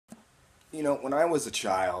You know, when I was a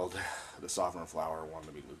child, the sovereign flower wanted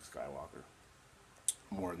to be Luke Skywalker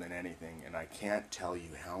more than anything, and I can't tell you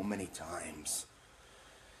how many times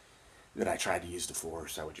that I tried to use the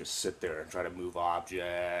Force. I would just sit there and try to move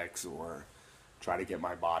objects or try to get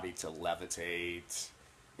my body to levitate,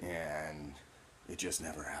 and it just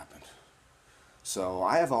never happened. So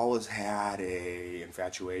I have always had a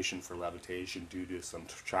infatuation for levitation due to some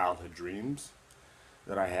childhood dreams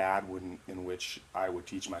that I had in which I would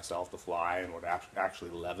teach myself to fly and would actually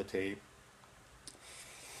levitate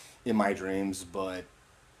in my dreams, but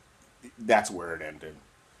that's where it ended.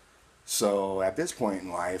 So at this point in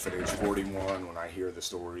life, at age 41, when I hear the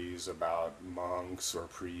stories about monks or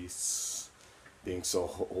priests being so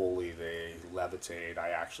holy they levitate, I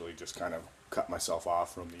actually just kind of cut myself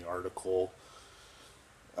off from the article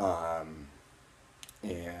and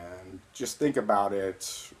just think about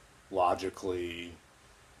it logically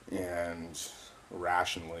and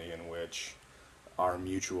rationally, in which our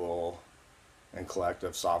mutual and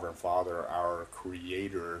collective sovereign Father, our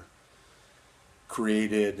Creator,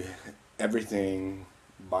 created everything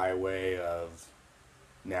by way of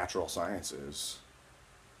natural sciences.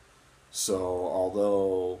 So,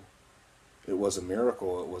 although it was a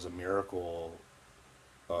miracle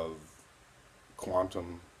of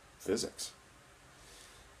quantum physics.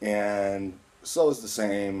 And so is the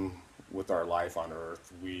same with our life on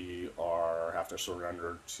Earth. We are have to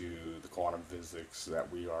surrender to the quantum physics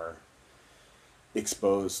that we are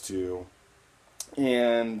exposed to.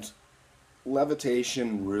 And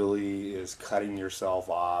levitation really is cutting yourself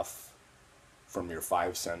off from your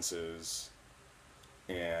five senses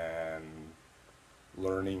and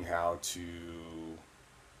learning how to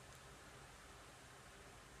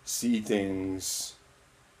see things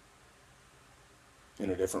in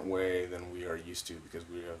a different way than we are used to, because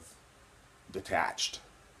we have detached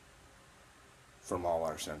from all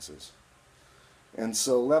our senses. And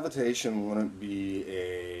so levitation wouldn't be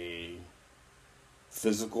a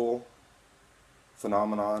physical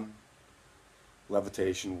phenomenon.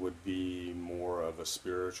 Levitation would be more of a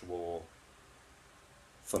spiritual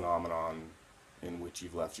phenomenon in which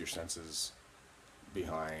you've left your senses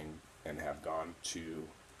behind and have gone to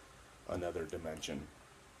another dimension,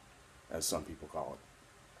 as some people call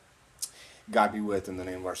it. God be with in the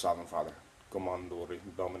name of our sovereign Father, Commandori,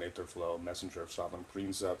 Dominator Flow, Messenger of Sovereign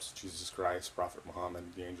Precepts, Jesus Christ, Prophet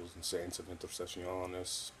Muhammad, the angels and saints of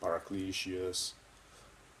intercessiones, Paraclesius.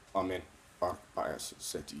 Amen. Par Pius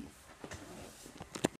Seti.